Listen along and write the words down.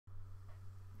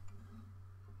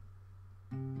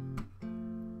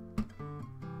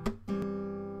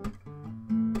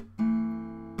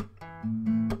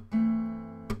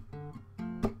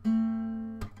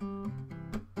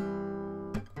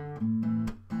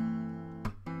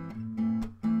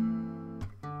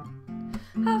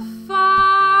A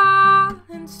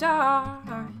falling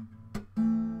star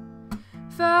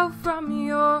fell from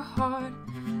your heart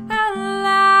and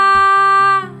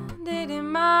landed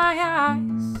in my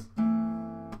eyes.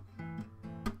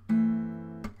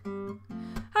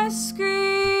 I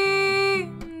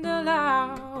screamed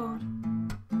aloud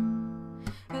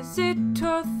as it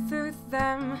tore through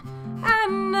them,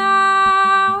 and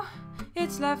now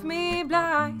it's left me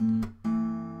blind.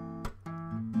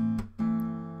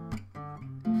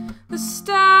 The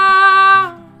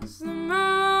stars, the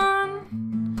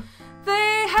moon,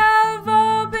 they have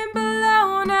all been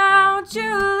blown out.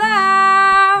 You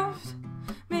left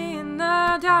me in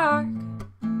the dark.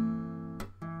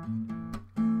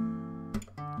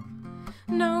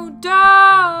 No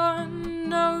dawn,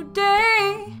 no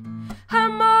day,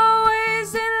 I'm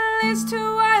always in this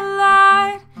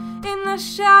twilight, in the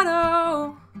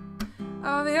shadow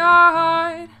of your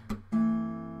heart.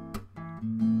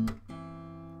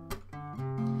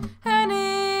 And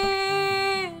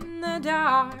in the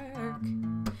dark,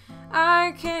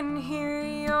 I can hear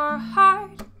your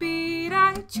heartbeat.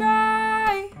 I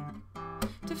try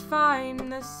to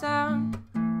find the sound,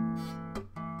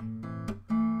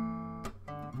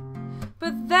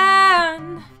 but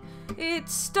then it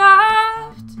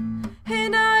stopped,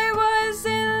 and I was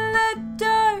in the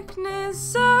darkness.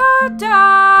 So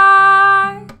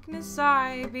darkness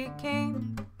I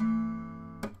became.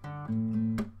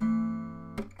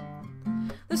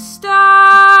 The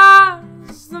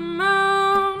stars, the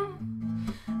moon,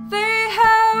 they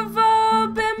have all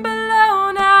been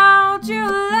blown out. You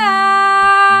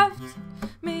left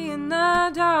me in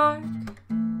the dark.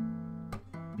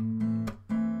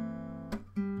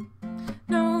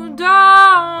 No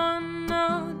dawn,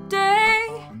 no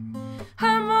day,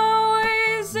 I'm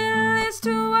always in this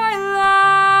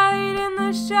twilight, in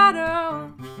the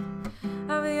shadow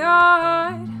of your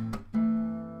heart.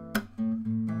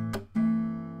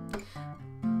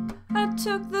 I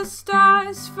took the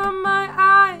stars from my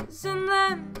eyes, and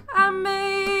then I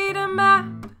made a map,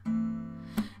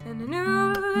 and I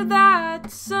knew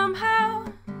that somehow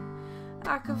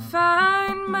I could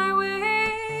find my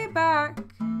way back.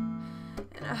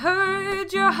 And I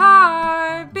heard your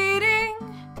heart beating,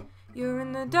 you're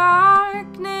in the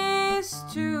darkness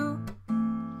too,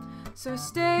 so I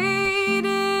stayed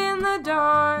in the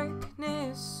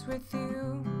darkness with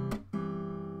you.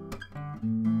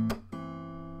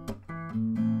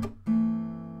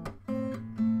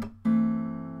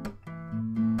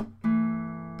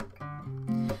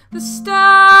 The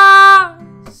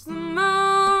stars, the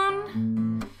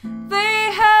moon,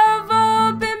 they have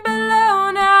all been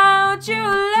blown out. You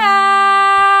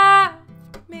left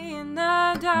me in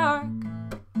the dark.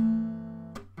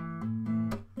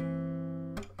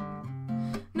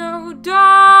 No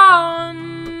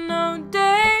dawn, no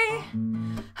day,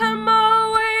 I'm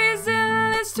always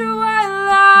in this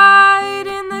twilight,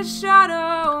 in the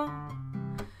shadow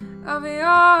of your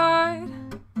heart.